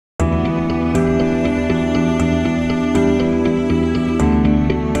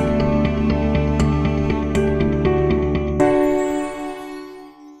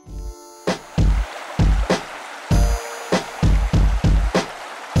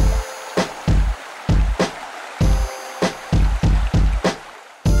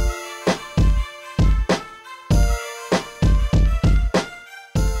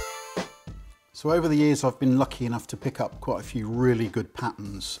So over the years I've been lucky enough to pick up quite a few really good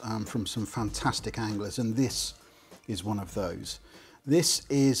patterns from some fantastic anglers, and this is one of those. This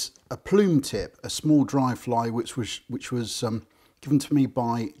is a Plume Tip, a small dry fly which was given to me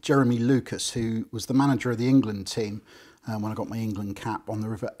by Jeremy Lucas, who was the manager of the England team when I got my England cap on the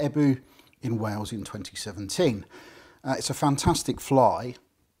River Ebu in Wales in 2017. It's a fantastic fly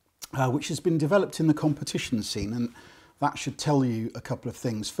which has been developed in the competition scene, and that should tell you a couple of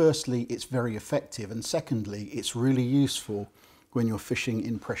things. Firstly, it's very effective, and secondly, it's really useful when you're fishing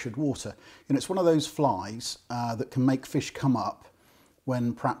in pressured water. And it's one of those flies that can make fish come up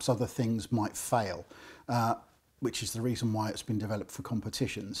when perhaps other things might fail, which is the reason why it's been developed for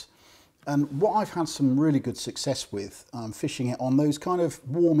competitions. And what I've had some really good success with fishing it on those kind of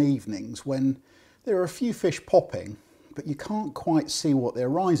warm evenings when there are a few fish popping, but you can't quite see what they're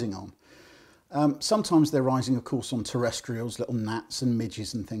rising on. Sometimes they're rising, of course, on terrestrials, little gnats and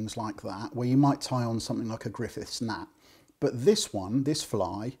midges and things like that, where you might tie on something like a Griffith's gnat. But this one, this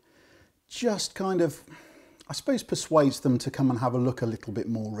fly, just kind of, I suppose, persuades them to come and have a look a little bit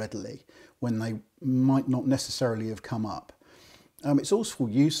more readily when they might not necessarily have come up. It's also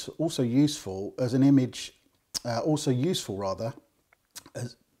useful as an image, it's also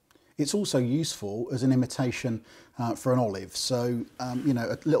useful as an imitation for an olive, so you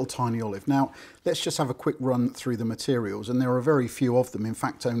know, a little tiny olive. Now let's just have a quick run through the materials, and there are very few of them, in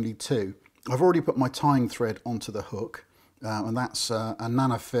fact only two. I've already put my tying thread onto the hook, and that's a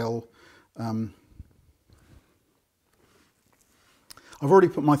Nanofil. I've already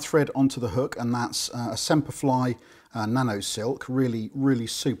put my thread onto the hook, and that's a Semperfli Nano Silk, really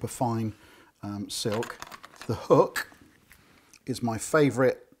super fine silk. The hook is my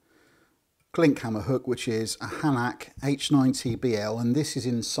favourite clink hammer hook, which is a Hanak H90BL, and this is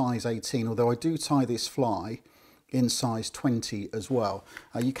in size 18, although I do tie this fly in size 20 as well.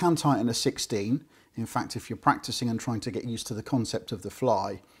 You can tie it in a 16. In fact, if you're practicing and trying to get used to the concept of the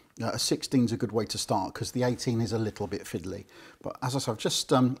fly, a 16 is a good way to start, because the 18 is a little bit fiddly. But as I said, I've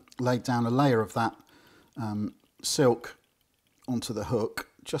just laid down a layer of that silk onto the hook,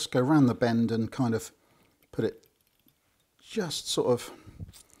 just go around the bend and kind of put it just sort of,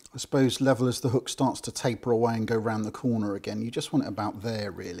 I suppose, level as the hook starts to taper away and go round the corner again. You just want it about there,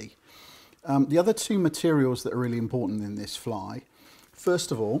 really. The other two materials that are really important in this fly,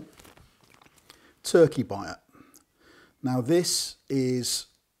 first of all, turkey bite. Now this is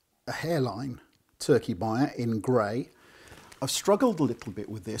a hairline turkey bite in grey. I've struggled a little bit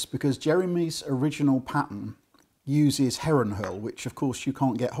with this because Jeremy's original pattern uses heron herl, which of course you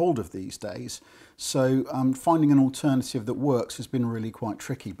can't get hold of these days. So finding an alternative that works has been really quite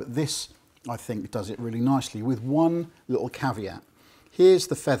tricky, but this, I think, does it really nicely, with one little caveat. Here's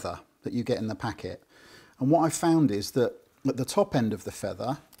the feather that you get in the packet, and what I found is that at the top end of the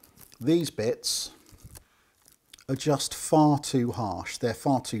feather, these bits are just far too harsh. They're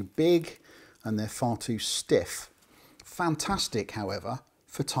far too big and they're far too stiff. Fantastic, however,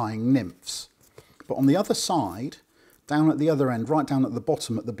 for tying nymphs. But on the other side, down at the other end, right down at the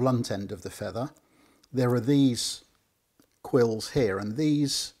bottom at the blunt end of the feather, there are these quills here, and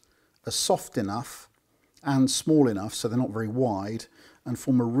these are soft enough and small enough so they're not very wide and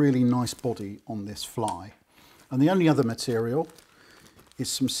form a really nice body on this fly. And the only other material is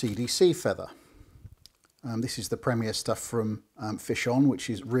some CDC feather. This is the Premier stuff from Fish On, which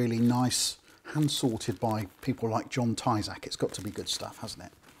is really nice, hand sorted by people like John Tyzak. It's got to be good stuff, hasn't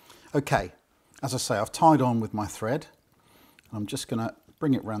it? Okay, as I say, I've tied on with my thread. I'm just going to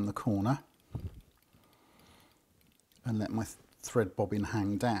bring it round the corner and let my thread bobbin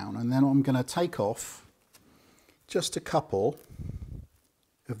hang down, and then I'm going to take off just a couple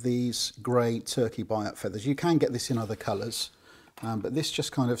of these grey turkey bite feathers. You can get this in other colours, but this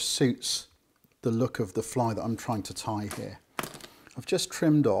just kind of suits the look of the fly that I'm trying to tie here. I've just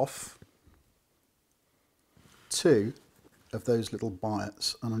trimmed off two of those little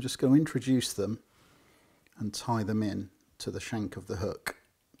bites, and I'm just going to introduce them and tie them in to the shank of the hook.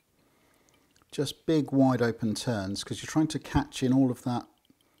 Just big wide open turns, because you're trying to catch in all of that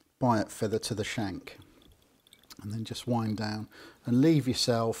bite feather to the shank, and then just wind down and leave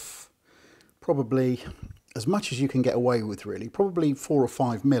yourself probably as much as you can get away with, really, probably 4 or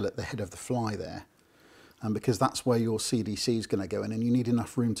 5 mil at the head of the fly there, and because that's where your CDC is going to go in, and you need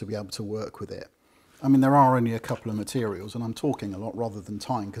enough room to be able to work with it. I mean, there are only a couple of materials, and I'm talking a lot rather than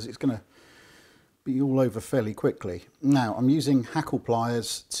tying, because it's going to be all over fairly quickly. Now I'm using hackle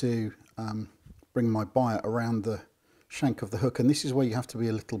pliers to bring my bite around the shank of the hook, and this is where you have to be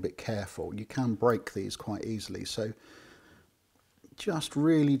a little bit careful. You can break these quite easily, so just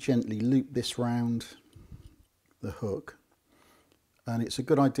really gently loop this round the hook, and it's a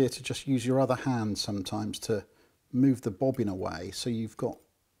good idea to just use your other hand sometimes to move the bobbin away so you've got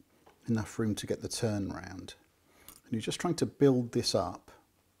enough room to get the turn round. And you're just trying to build this up,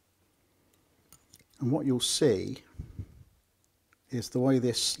 and what you'll see is the way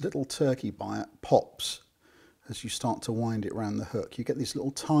this little turkey biot pops as you start to wind it around the hook. You get these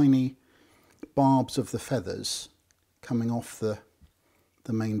little tiny barbs of the feathers coming off the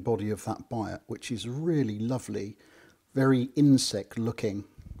main body of that biot, which is really lovely, very insect looking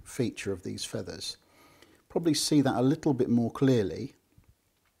feature of these feathers. Probably see that a little bit more clearly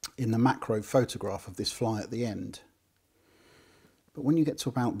in the macro photograph of this fly at the end. But when you get to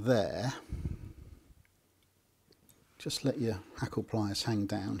about there, just let your hackle pliers hang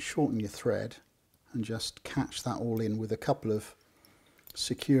down, shorten your thread, and just catch that all in with a couple of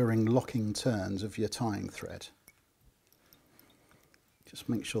securing, locking turns of your tying thread. Just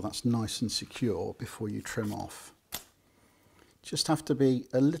make sure that's nice and secure before you trim off. Just have to be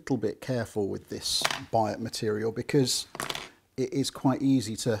a little bit careful with this biot material because it is quite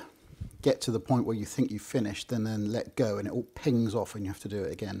easy to get to the point where you think you've finished and then let go and it all pings off and you have to do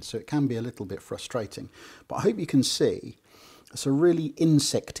it again. So it can be a little bit frustrating. But I hope you can see it's a really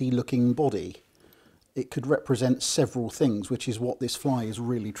insecty looking body. It could represent several things, which is what this fly is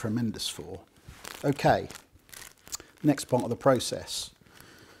really tremendous for. Okay, next part of the process.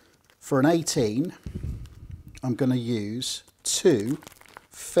 For an 18, I'm going to use 2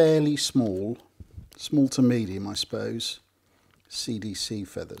 fairly small to medium, I suppose, CDC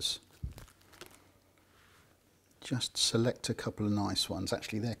feathers. Just select a couple of nice ones.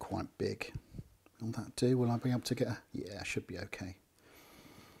 Actually, they're quite big. Will that do? Will I be able to get a... Yeah, I should be okay.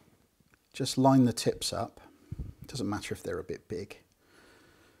 Just line the tips up. Doesn't matter if they're a bit big.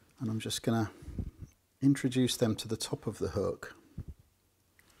 And I'm just going to introduce them to the top of the hook.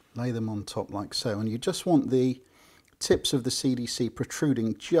 Lay them on top like so. And you just want the tips of the CDC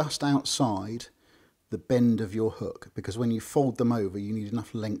protruding just outside the bend of your hook, because when you fold them over you need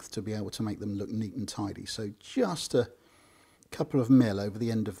enough length to be able to make them look neat and tidy. So just a couple of mil over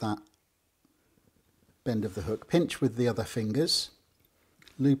the end of that bend of the hook. Pinch with the other fingers,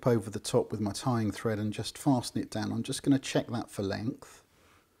 loop over the top with my tying thread and just fasten it down. I'm just going to check that for length.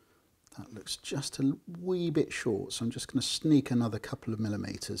 That looks just a wee bit short, so I'm just going to sneak another couple of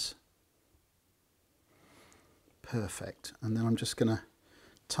millimeters. Perfect. And then I'm just going to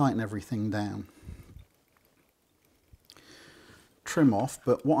tighten everything down. Trim off,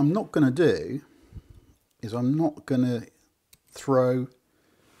 but what I'm not going to do is I'm not going to throw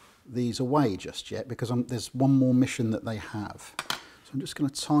these away just yet, because there's one more mission that they have. So I'm just going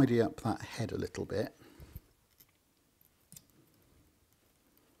to tidy up that head a little bit.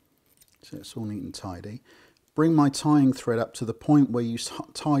 So it's all neat and tidy. Bring my tying thread up to the point where you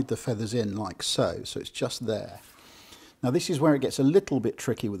tied the feathers in, like so. So it's just there. Now this is where it gets a little bit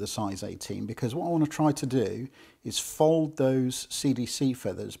tricky with a size 18, because what I want to try to do is fold those CDC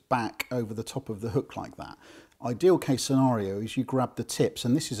feathers back over the top of the hook like that. Ideal case scenario is you grab the tips,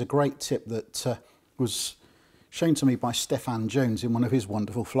 and this is a great tip that was shown to me by Stefan Jones in one of his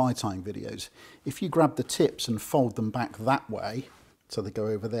wonderful fly tying videos. If you grab the tips and fold them back that way, so they go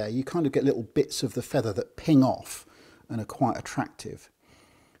over there, you kind of get little bits of the feather that ping off and are quite attractive.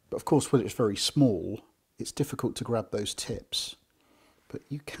 But of course, when it's very small, it's difficult to grab those tips, but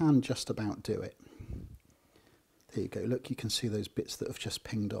you can just about do it. There you go, look, you can see those bits that have just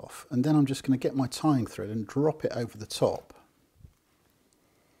pinged off. And then I'm just going to get my tying thread and drop it over the top,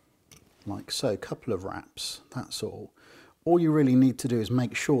 like so, a couple of wraps, that's all. All you really need to do is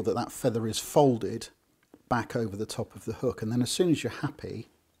make sure that that feather is folded back over the top of the hook, and then as soon as you're happy,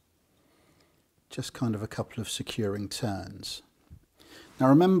 just kind of a couple of securing turns. Now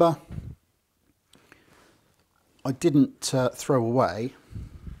remember, I didn't throw away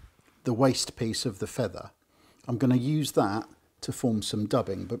the waste piece of the feather. I'm going to use that to form some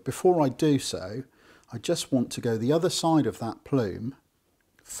dubbing, but before I do so, I just want to go the other side of that plume,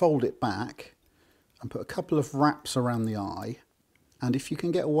 fold it back and put a couple of wraps around the eye, and if you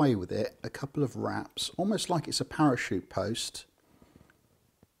can get away with it, a couple of wraps, almost like it's a parachute post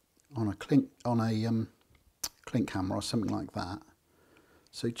on a clink hammer or something like that.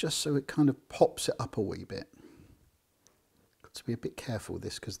 So just so it kind of pops it up a wee bit. Got to be a bit careful with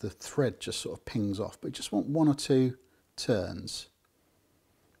this because the thread just sort of pings off, but you just want 1 or 2 turns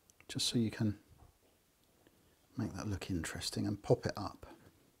just so you can make that look interesting and pop it up.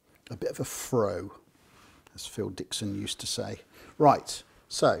 A bit of a fro, as Phil Dixon used to say. Right,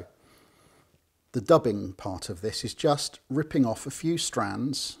 so the dubbing part of this is just ripping off a few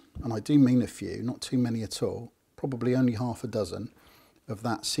strands, and I do mean a few, not too many at all, probably only half a dozen, of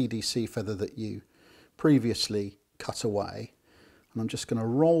that CDC feather that you previously cut away. And I'm just going to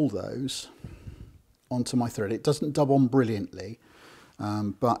roll those onto my thread. It doesn't dub on brilliantly,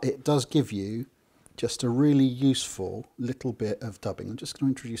 but it does give you just a really useful little bit of dubbing. I'm just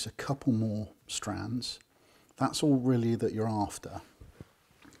going to introduce a couple more strands. That's all really that you're after,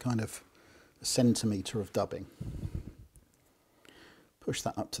 kind of a centimetre of dubbing. Push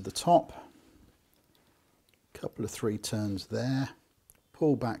that up to the top, couple of 3 turns there,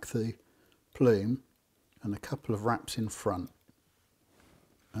 pull back the plume and a couple of wraps in front.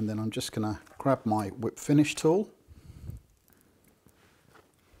 And then I'm just going to grab my whip finish tool.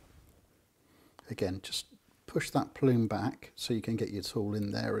 Again, just push that plume back so you can get your tool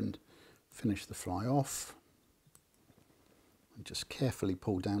in there and finish the fly off. And just carefully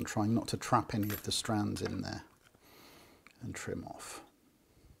pull down, trying not to trap any of the strands in there, and trim off.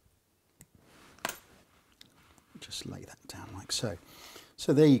 Just lay that down like so.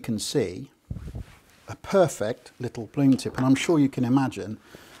 So there you can see a perfect little plume tip, and I'm sure you can imagine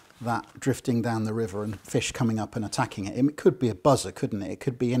that drifting down the river and fish coming up and attacking it. It could be a buzzer, couldn't it? It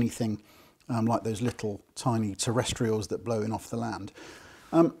could be anything like those little tiny terrestrials that blow in off the land.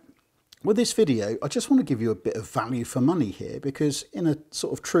 With this video, I just want to give you a bit of value for money here, because in a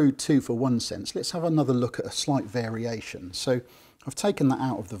sort of true 2-for-1 sense, let's have another look at a slight variation. So I've taken that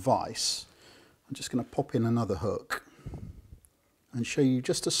out of the vise. I'm just going to pop in another hook and show you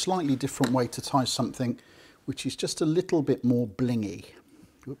just a slightly different way to tie something which is just a little bit more blingy.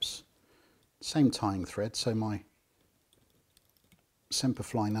 Oops. Same tying thread, so my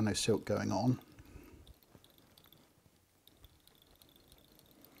Semperfly Nano Silk going on.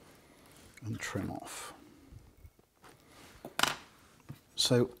 And trim off.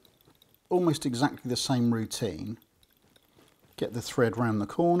 So almost exactly the same routine. Get the thread round the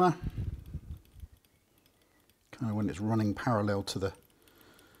corner. Kind of when it's running parallel to the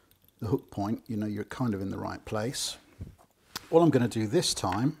hook point, you know you're kind of in the right place. What I'm going to do this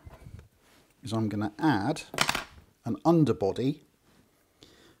time is I'm going to add an underbody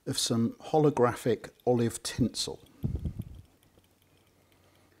of some holographic olive tinsel.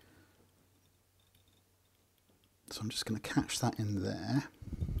 So I'm just going to catch that in there,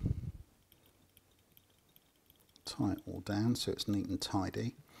 tie it all down so it's neat and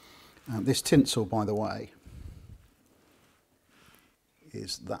tidy. This tinsel, by the way,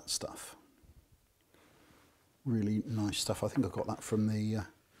 is that stuff. Really nice stuff. I think I got that from the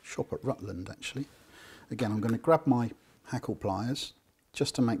shop at Rutland, actually. Again, I'm going to grab my hackle pliers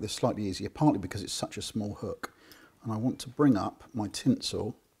just to make this slightly easier, partly because it's such a small hook, and I want to bring up my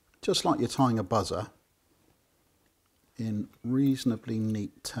tinsel just like you're tying a buzzer in reasonably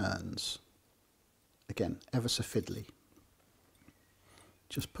neat turns. Again, ever so fiddly.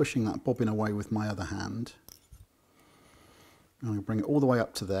 Just pushing that bobbin away with my other hand. I'm going to bring it all the way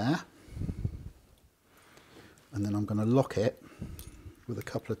up to there, and then I'm going to lock it with a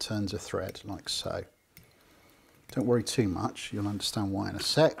couple of turns of thread, like so. Don't worry too much, you'll understand why in a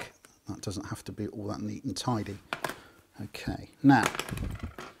sec. That doesn't have to be all that neat and tidy. Okay, now,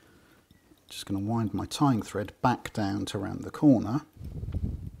 just going to wind my tying thread back down to around the corner,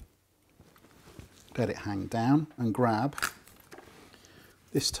 let it hang down, and grab,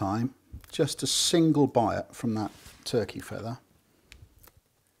 this time, just a single biot from that turkey feather.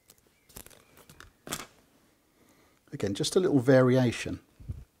 Again, just a little variation.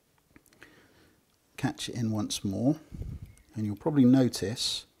 Catch it in once more, and you'll probably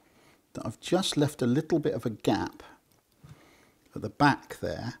notice that I've just left a little bit of a gap at the back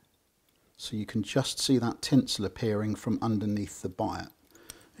there, so you can just see that tinsel appearing from underneath the biot.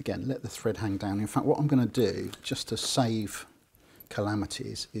 Again, let the thread hang down. In fact, what I'm going to do, just to save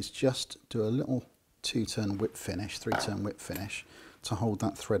calamities, is just do a little 2-turn whip finish, 3-turn whip finish to hold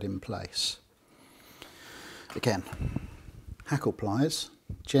that thread in place. Again, hackle pliers,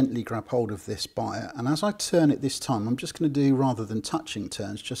 gently grab hold of this biot, and as I turn it this time, I'm just going to do, rather than touching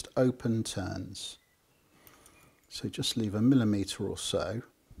turns, just open turns. So just leave a millimetre or so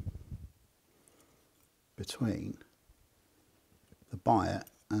between the biot,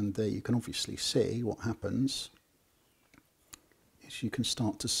 and there you can obviously see what happens is you can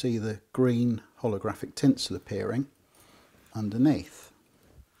start to see the green holographic tinsel appearing underneath.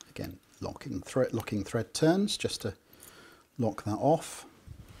 Again, locking thread turns just to lock that off,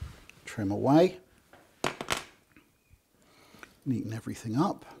 trim away, neaten everything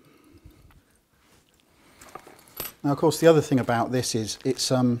up. Now, of course, the other thing about this is it's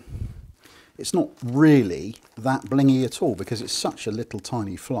not really that blingy at all, because it's such a little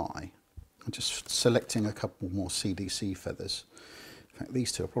tiny fly. I'm just selecting a couple more CDC feathers. In fact,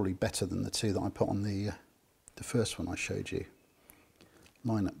 these two are probably better than the two that I put on the first one I showed you.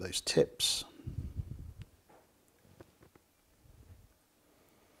 Line up those tips.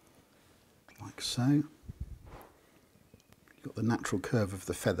 like so. You've got the natural curve of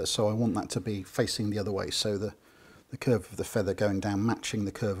the feather, so I want that to be facing the other way, so the curve of the feather going down matching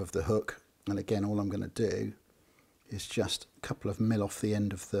the curve of the hook. And again, all I'm going to do is just a couple of mil off the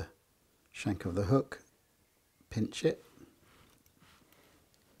end of the shank of the hook, pinch it,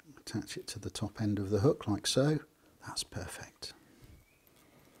 attach it to the top end of the hook like so. That's perfect.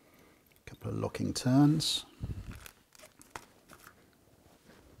 A couple of locking turns.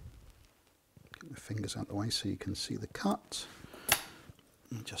 Get the fingers out of the way so you can see the cut.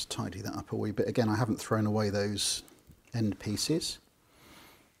 And just tidy that up a wee bit. Again, I haven't thrown away those end pieces.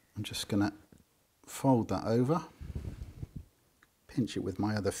 I'm just going to fold that over, pinch it with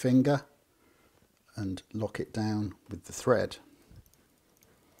my other finger and lock it down with the thread.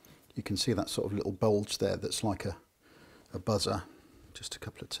 You can see that sort of little bulge there that's like a buzzer. Just a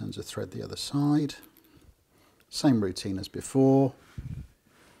couple of turns of thread the other side. Same routine as before.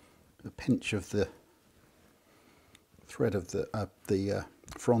 A pinch of the thread of the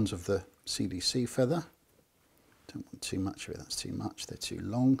fronds of the CDC feather. Don't want too much of it, that's too much, they're too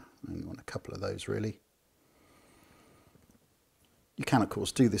long. I only want a couple of those really. You can of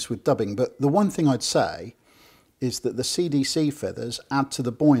course do this with dubbing, but the one thing I'd say is that the CDC feathers add to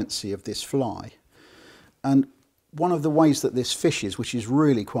the buoyancy of this fly. And one of the ways that this fishes, which is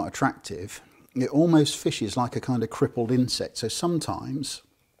really quite attractive, it almost fishes like a kind of crippled insect. So sometimes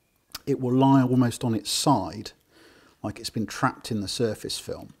it will lie almost on its side, like it's been trapped in the surface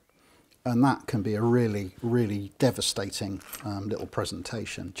film. And that can be a really, really devastating little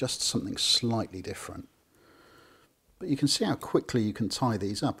presentation, just something slightly different. But you can see how quickly you can tie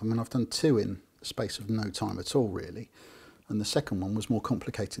these up. I mean, I've done 2 in the space of no time at all, really. And the second one was more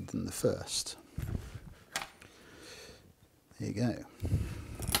complicated than the first. There you go.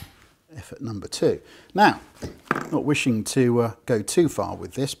 Effort number 2. Now, not wishing to go too far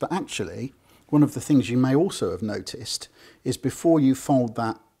with this, but actually, one of the things you may also have noticed is before you fold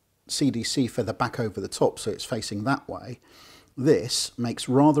that CDC feather back over the top so it's facing that way, this makes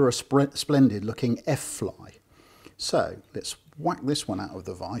rather a splendid looking F-fly. So let's whack this one out of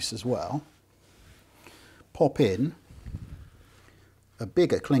the vise as well. Pop in a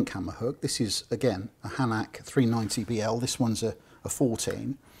bigger clink hammer hook. This is again a Hanak 390BL. This one's a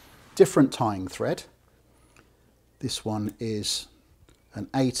 14. Different tying thread. This one is an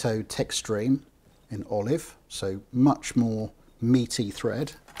 8/0 Textream in olive, so much more meaty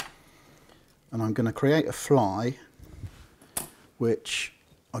thread. And I'm going to create a fly which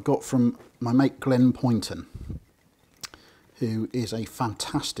I got from my mate Glenn Poynton, who is a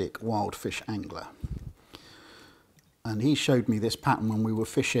fantastic wild fish angler. And he showed me this pattern when we were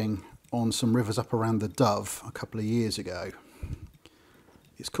fishing on some rivers up around the Dove a couple of years ago.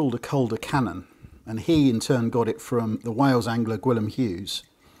 It's called a Calder Cannon, and he in turn got it from the Wales angler Gwilym Hughes.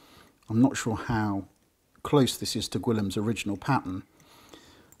 I'm not sure how close this is to Gwilym's original pattern,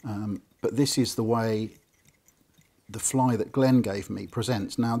 but this is the way the fly that Glenn gave me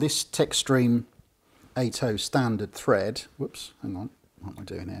presents. Now this Textream 8/0 standard thread, whoops, hang on, what am I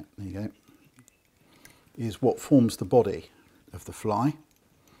doing here? There you go, is what forms the body of the fly.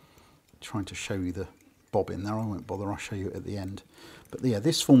 Trying to show you the bobbin there, I won't bother, I'll show you it at the end. But yeah,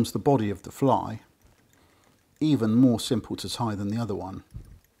 this forms the body of the fly, even more simple to tie than the other one.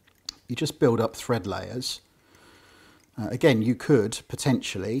 You just build up thread layers. Again, you could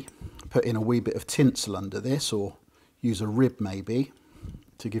potentially put in a wee bit of tinsel under this, or use a rib maybe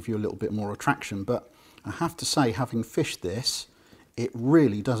to give you a little bit more attraction, but I have to say, having fished this, it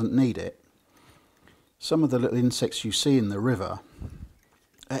really doesn't need it. Some of the little insects you see in the river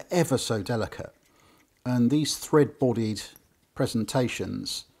are ever so delicate, and these thread-bodied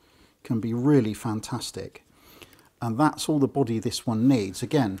presentations can be really fantastic, and that's all the body this one needs.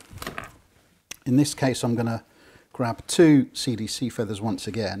 Again, in this case I'm going to grab 2 CDC feathers once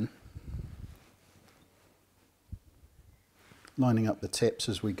again, lining up the tips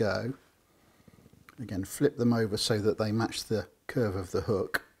as we go. Again, flip them over so that they match the curve of the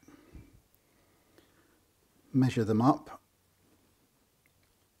hook. Measure them up,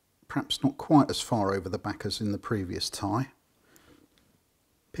 perhaps not quite as far over the back as in the previous tie.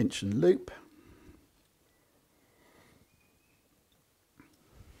 Pinch and loop.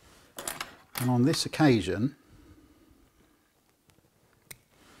 And on this occasion,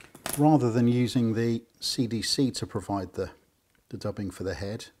 rather than using the CDC to provide the dubbing for the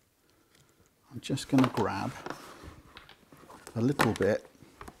head, I'm just going to grab a little bit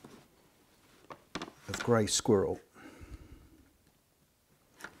of grey squirrel.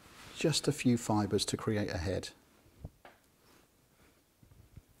 Just a few fibres to create a head.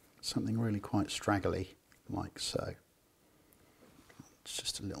 Something really quite straggly, like so. It's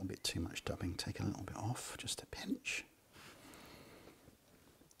just a little bit too much dubbing. Take a little bit off, just a pinch.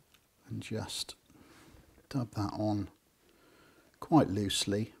 And just dub that on quite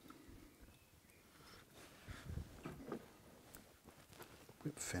loosely.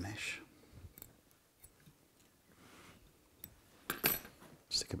 Whip finish.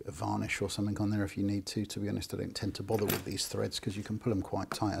 Stick a bit of varnish or something on there if you need to. To be honest, I don't tend to bother with these threads because you can pull them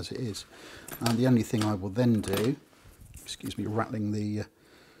quite tight as it is. And the only thing I will then do, excuse me, rattling the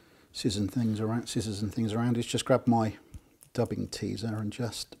scissors and things around, is just grab my dubbing teaser and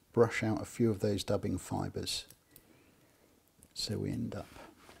just brush out a few of those dubbing fibres. So we end up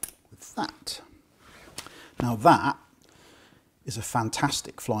with that. Now that is a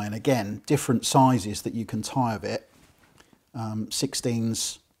fantastic fly, and again, different sizes that you can tie of it.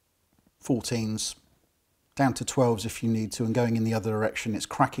 16s, 14s, down to 12s if you need to, and going in the other direction, it's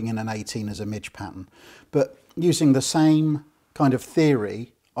cracking in an 18 as a midge pattern. But using the same kind of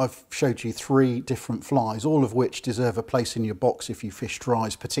theory, I've showed you 3 different flies, all of which deserve a place in your box if you fish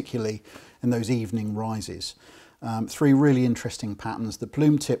dries, particularly in those evening rises. 3 really interesting patterns. The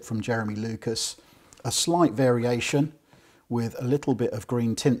Plume Tip from Jeremy Lucas, a slight variation with a little bit of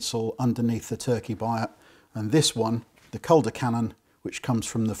green tinsel underneath the turkey biot, and this one, the Calder Cannon, which comes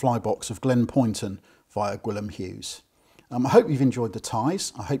from the fly box of Glen Poynton via Gwilym Hughes. I hope you've enjoyed the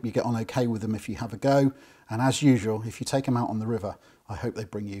ties. I hope you get on okay with them if you have a go. And as usual, if you take them out on the river, I hope they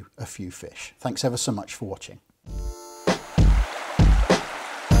bring you a few fish. Thanks ever so much for watching.